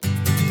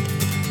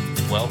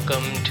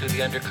Welcome to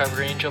the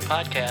Undercover Angel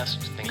podcast.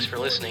 Thanks for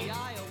listening.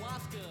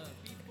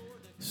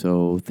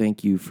 So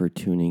thank you for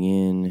tuning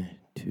in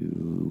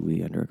to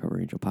the Undercover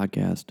Angel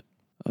podcast.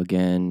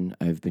 Again,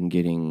 I've been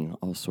getting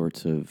all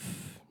sorts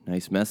of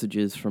nice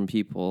messages from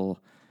people,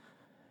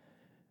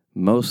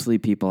 mostly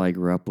people I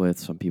grew up with,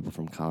 some people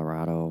from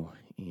Colorado,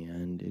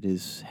 and it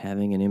is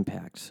having an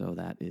impact. So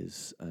that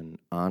is an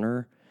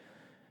honor,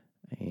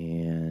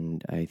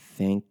 and I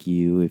thank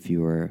you if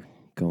you are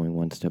going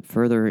one step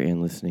further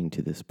and listening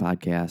to this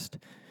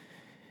podcast.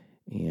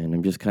 And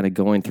I'm just kind of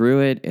going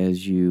through it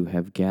as you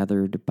have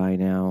gathered by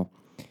now.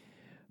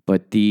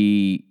 But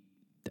I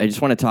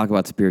just want to talk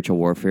about spiritual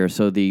warfare.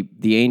 So the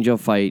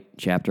Angelfight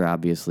chapter,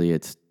 obviously,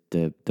 it's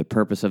the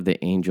purpose of the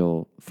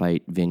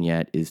Angelfight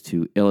vignette is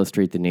to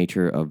illustrate the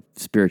nature of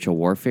spiritual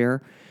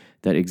warfare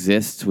that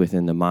exists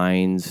within the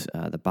minds,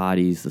 the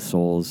bodies, the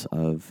souls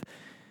of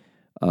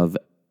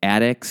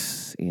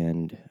addicts.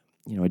 And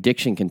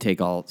addiction can take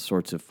all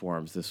sorts of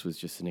forms. This was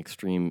just an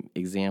extreme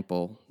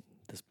example.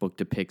 This book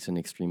depicts an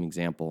extreme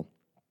example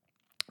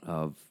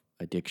of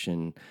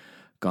addiction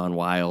gone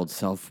wild,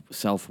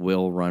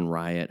 self-will run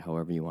riot,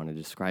 however you want to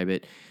describe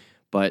it.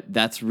 But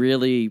that's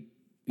really,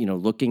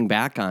 looking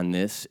back on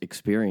this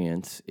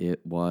experience,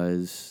 it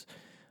was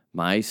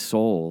my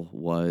soul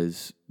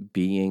was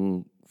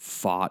being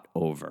fought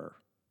over.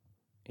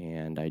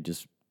 And I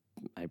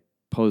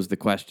posed the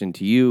question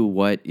to you,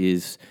 what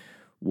is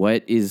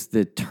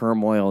the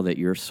turmoil that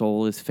your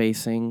soul is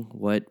facing?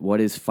 What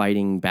is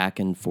fighting back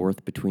and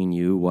forth between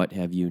you? What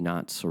have you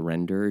not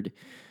surrendered?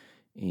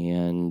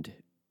 And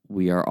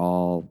we are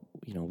all,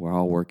 we're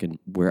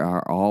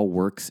all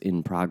works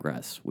in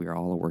progress. We are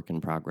all a work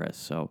in progress.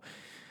 So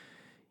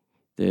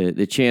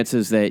the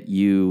chances that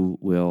you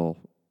will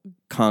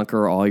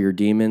conquer all your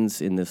demons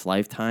in this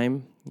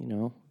lifetime,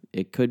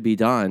 it could be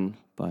done,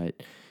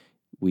 but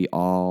we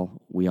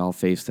all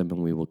face them,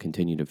 and we will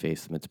continue to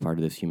face them. It's part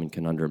of this human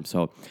conundrum.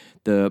 So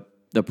the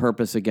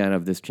purpose, again,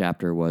 of this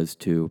chapter was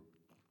to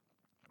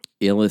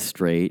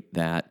illustrate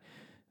that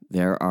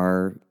there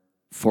are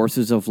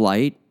forces of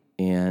light,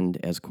 and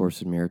as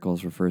Course in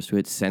Miracles refers to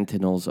it,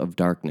 sentinels of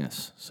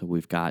darkness. So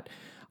we've got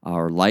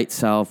our light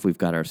self, we've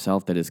got our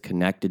self that is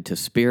connected to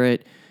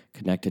spirit,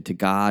 connected to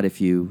God,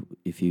 if you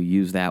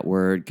use that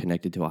word,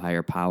 connected to a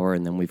higher power,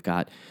 and then we've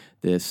got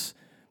this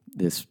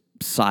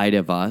side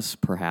of us,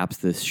 perhaps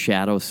this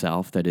shadow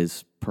self that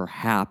is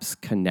perhaps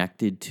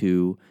connected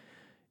to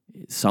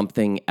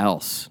something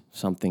else,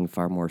 something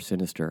far more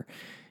sinister.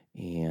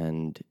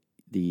 And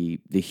the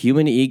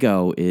human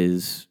ego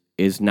is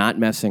not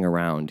messing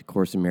around.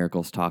 Course in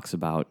Miracles talks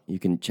about, you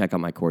can check out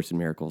my Course in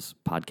Miracles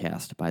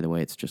podcast. By the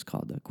way, it's just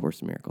called the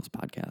Course in Miracles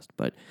podcast.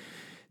 But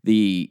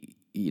the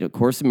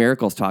Course in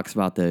Miracles talks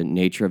about the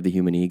nature of the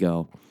human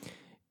ego,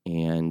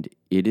 and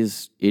it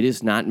is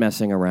not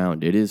messing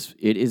around. It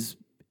is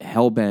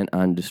hell-bent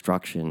on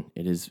destruction.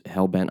 It is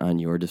hell-bent on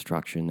your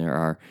destruction. There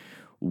are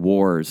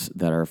wars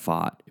that are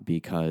fought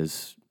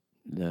because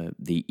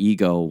the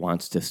ego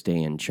wants to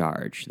stay in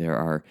charge. There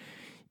are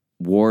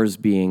wars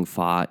being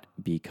fought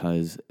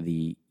because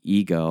the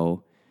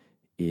ego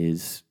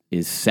is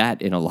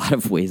set in a lot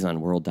of ways on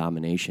world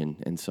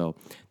domination. And so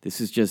this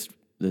is just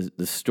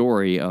the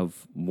story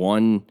of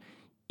one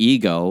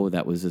ego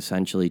that was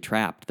essentially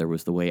trapped. There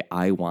was the way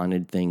I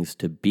wanted things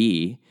to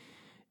be,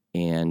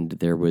 and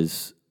there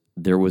was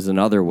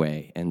another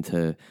way, and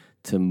to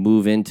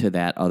move into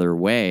that other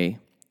way,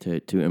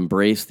 to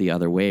embrace the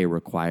other way,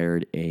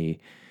 required a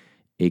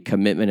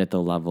commitment at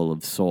the level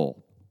of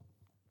soul.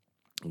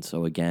 And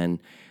so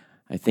again,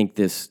 I think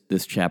this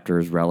chapter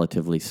is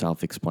relatively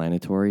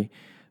self-explanatory,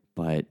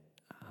 but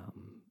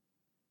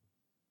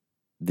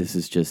this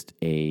is just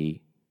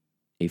a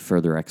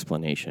further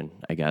explanation,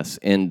 I guess.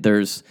 And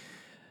there's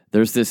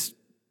this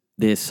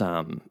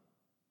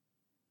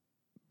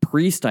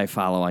priest I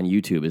follow on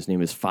YouTube. His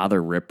name is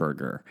Father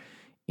Ripperger,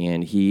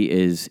 and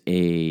he's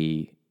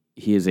an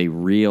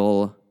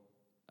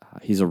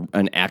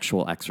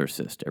actual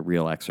exorcist, a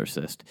real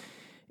exorcist,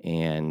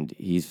 and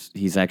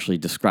he's actually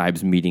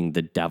describes meeting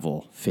the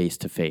devil face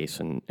to face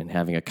and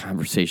having a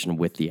conversation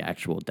with the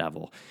actual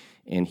devil.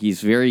 And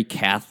he's very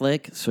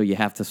Catholic, so you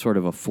have to sort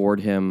of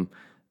afford him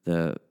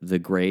the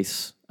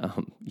grace.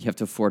 You have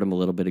to afford him a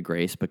little bit of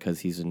grace because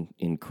he's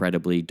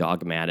incredibly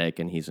dogmatic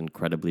and he's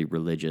incredibly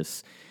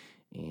religious.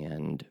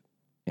 And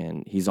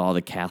he's all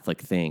the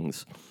Catholic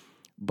things,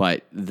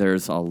 but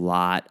there's a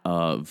lot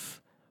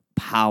of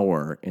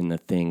power in the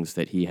things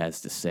that he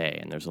has to say,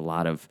 and there's a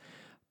lot of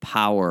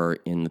power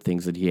in the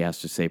things that he has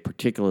to say,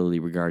 particularly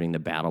regarding the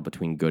battle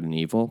between good and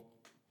evil.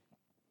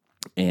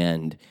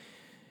 And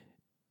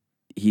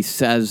he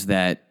says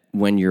that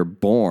when you're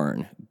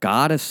born,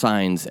 God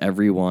assigns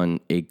everyone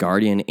a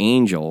guardian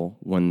angel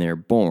when they're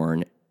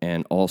born,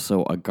 and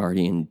also a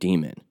guardian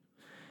demon.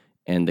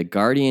 And the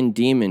guardian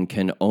demon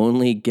can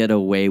only get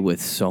away with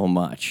so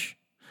much.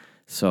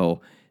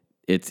 So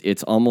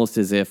it's almost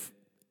as if,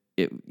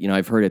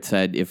 I've heard it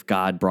said, if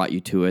God brought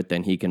you to it,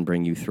 then he can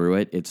bring you through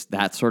it. It's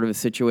that sort of a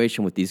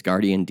situation with these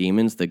guardian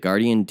demons. The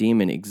guardian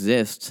demon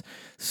exists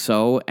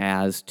so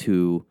as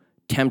to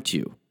tempt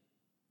you,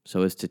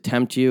 so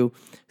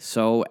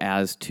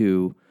as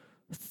to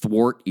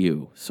thwart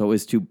you, so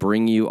as to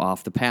bring you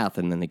off the path.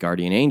 And then the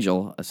guardian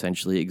angel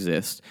essentially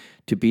exists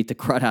to beat the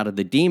crud out of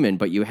the demon,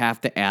 but you have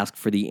to ask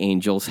for the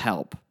angel's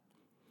help.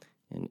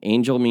 And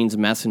angel means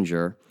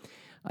messenger.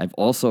 I've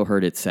also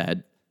heard it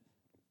said,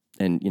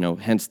 and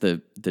hence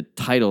the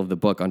title of the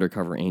book,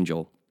 Undercover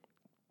Angel.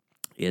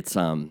 It's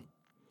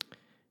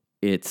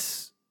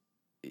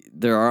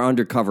there are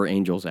undercover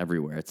angels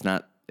everywhere.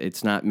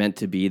 It's not meant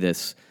to be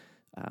this.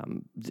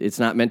 It's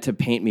not meant to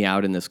paint me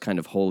out in this kind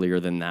of holier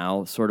than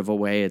thou sort of a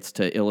way. It's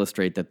to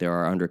illustrate that there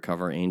are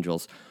undercover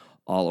angels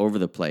all over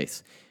the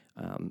place,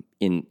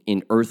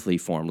 in earthly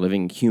form,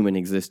 living human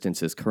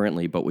existences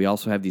currently. But we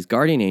also have these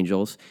guardian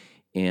angels,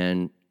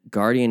 and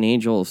guardian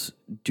angels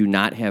do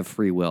not have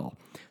free will.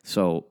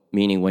 So,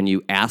 meaning when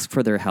you ask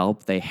for their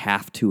help, they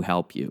have to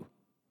help you.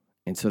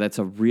 And so that's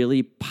a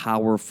really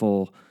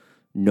powerful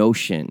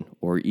notion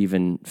or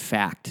even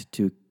fact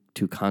to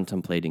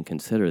contemplate and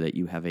consider, that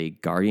you have a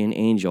guardian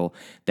angel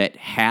that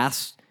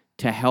has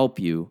to help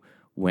you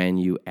when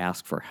you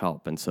ask for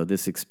help. And so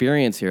this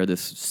experience here,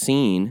 this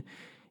scene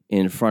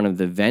in front of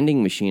the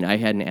vending machine, I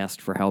hadn't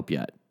asked for help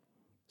yet.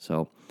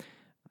 So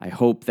I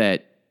hope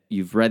that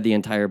you've read the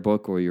entire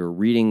book, or you're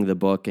reading the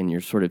book and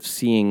you're sort of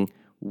seeing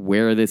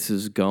where this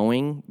is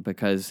going,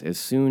 because as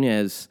soon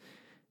as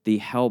the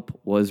help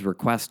was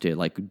requested,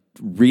 like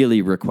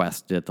really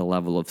requested at the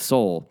level of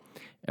soul,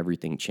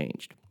 everything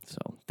changed. So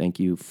thank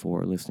you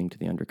for listening to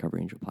the Undercover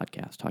Angel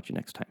podcast. Talk to you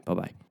next time.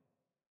 Bye-bye.